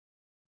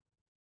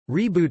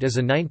ReBoot is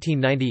a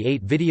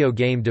 1998 video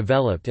game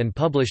developed and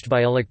published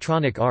by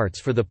Electronic Arts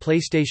for the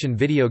PlayStation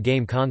video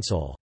game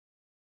console.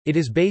 It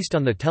is based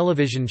on the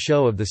television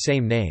show of the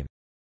same name.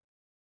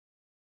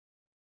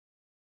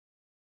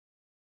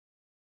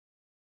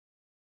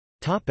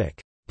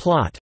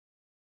 Plot.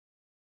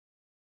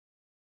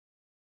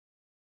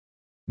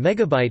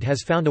 Megabyte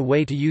has found a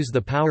way to use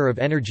the power of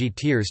energy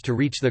tiers to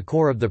reach the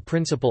core of the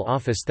principal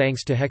office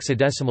thanks to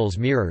hexadecimal's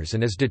mirrors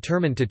and is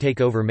determined to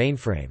take over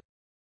mainframe.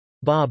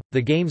 Bob,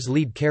 the game's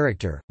lead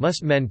character,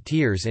 must mend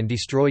tiers and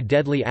destroy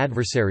deadly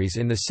adversaries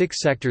in the 6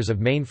 sectors of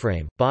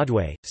mainframe: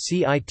 Broadway,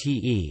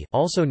 CITE,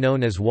 also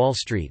known as Wall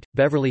Street,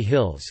 Beverly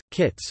Hills,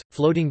 Kitts,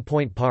 Floating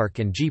Point Park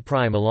and G'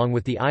 along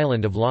with the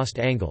island of Lost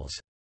Angles.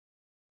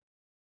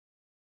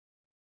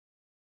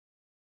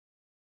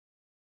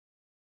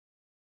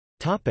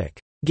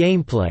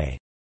 Gameplay.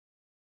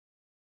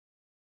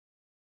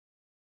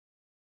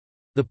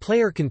 The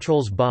player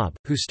controls Bob,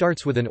 who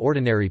starts with an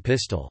ordinary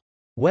pistol.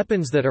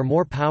 Weapons that are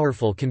more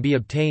powerful can be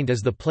obtained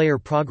as the player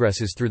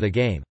progresses through the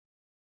game.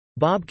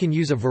 Bob can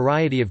use a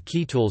variety of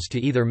key tools to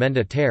either mend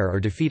a tear or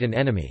defeat an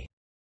enemy.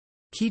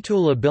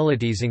 Keytool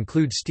abilities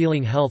include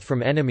stealing health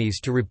from enemies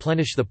to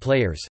replenish the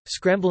players,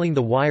 scrambling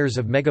the wires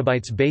of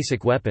Megabyte's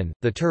basic weapon,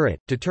 the turret,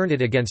 to turn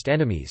it against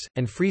enemies,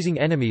 and freezing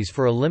enemies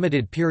for a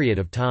limited period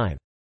of time.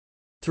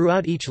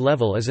 Throughout each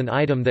level is an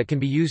item that can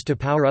be used to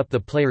power up the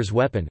player's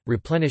weapon,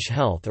 replenish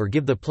health or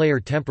give the player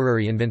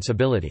temporary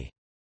invincibility.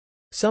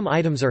 Some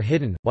items are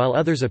hidden, while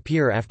others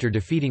appear after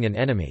defeating an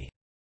enemy.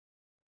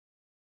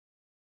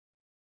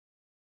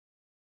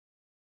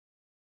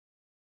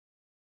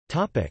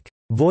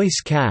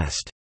 Voice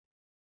cast.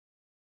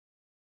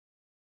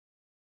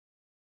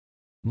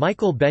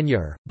 Michael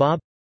Benyar, Bob.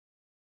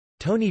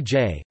 Tony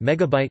J.,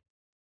 Megabyte.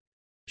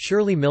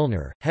 Shirley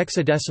Milner,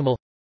 Hexadecimal.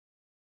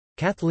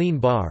 Kathleen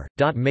Barr,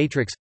 Dot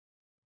Matrix.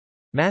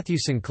 Matthew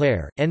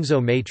Sinclair,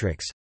 Enzo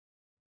Matrix.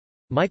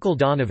 Michael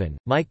Donovan,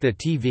 Mike the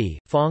TV,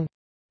 Fong.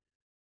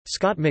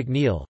 Scott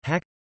McNeil,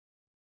 Hack.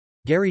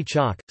 Gary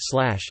Chalk,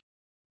 Slash.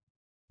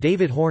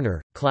 David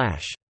Horner,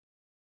 Clash.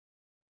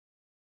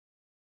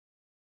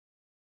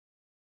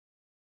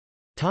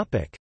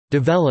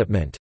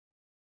 Development.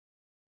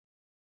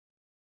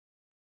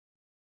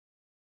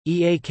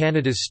 EA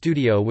Canada's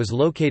studio was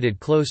located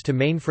close to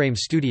Mainframe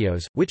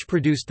Studios, which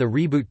produced the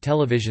ReBoot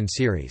television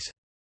series.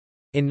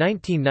 In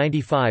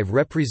 1995,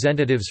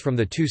 representatives from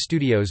the two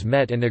studios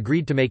met and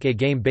agreed to make a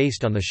game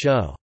based on the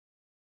show.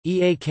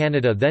 EA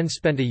Canada then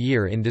spent a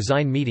year in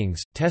design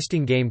meetings,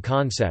 testing game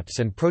concepts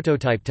and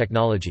prototype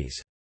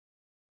technologies.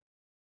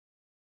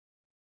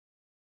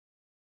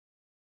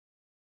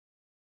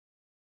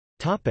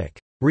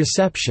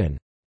 Reception.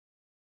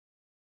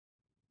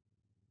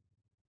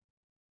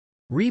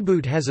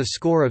 ReBoot has a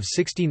score of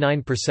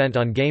 69%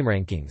 on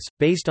GameRankings,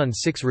 based on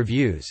 6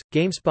 reviews.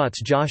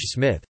 GameSpot's Josh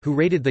Smith, who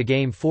rated the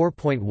game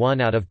 4.1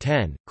 out of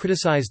 10,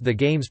 criticized the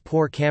game's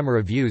poor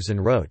camera views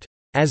and wrote,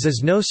 "As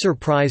is no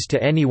surprise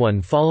to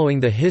anyone following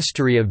the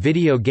history of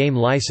video game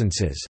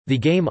licenses, the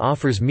game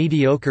offers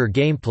mediocre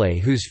gameplay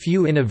whose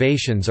few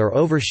innovations are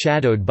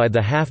overshadowed by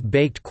the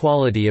half-baked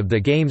quality of the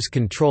game's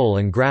control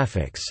and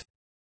graphics."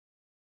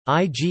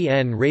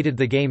 IGN rated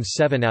the game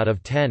 7 out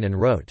of 10 and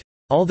wrote,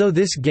 "Although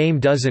this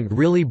game doesn't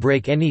really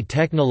break any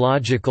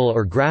technological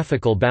or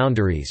graphical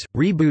boundaries,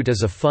 ReBoot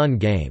is a fun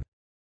game."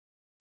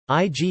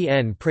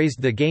 IGN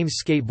praised the game's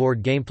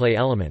skateboard gameplay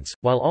elements,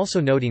 while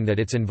also noting that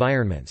its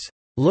environments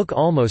look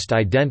almost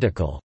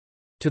identical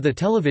to the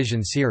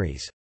television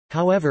series.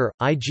 However,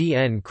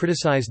 IGN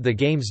criticized the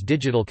game's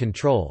digital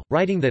control,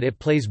 writing that it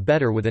plays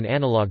better with an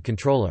analog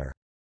controller.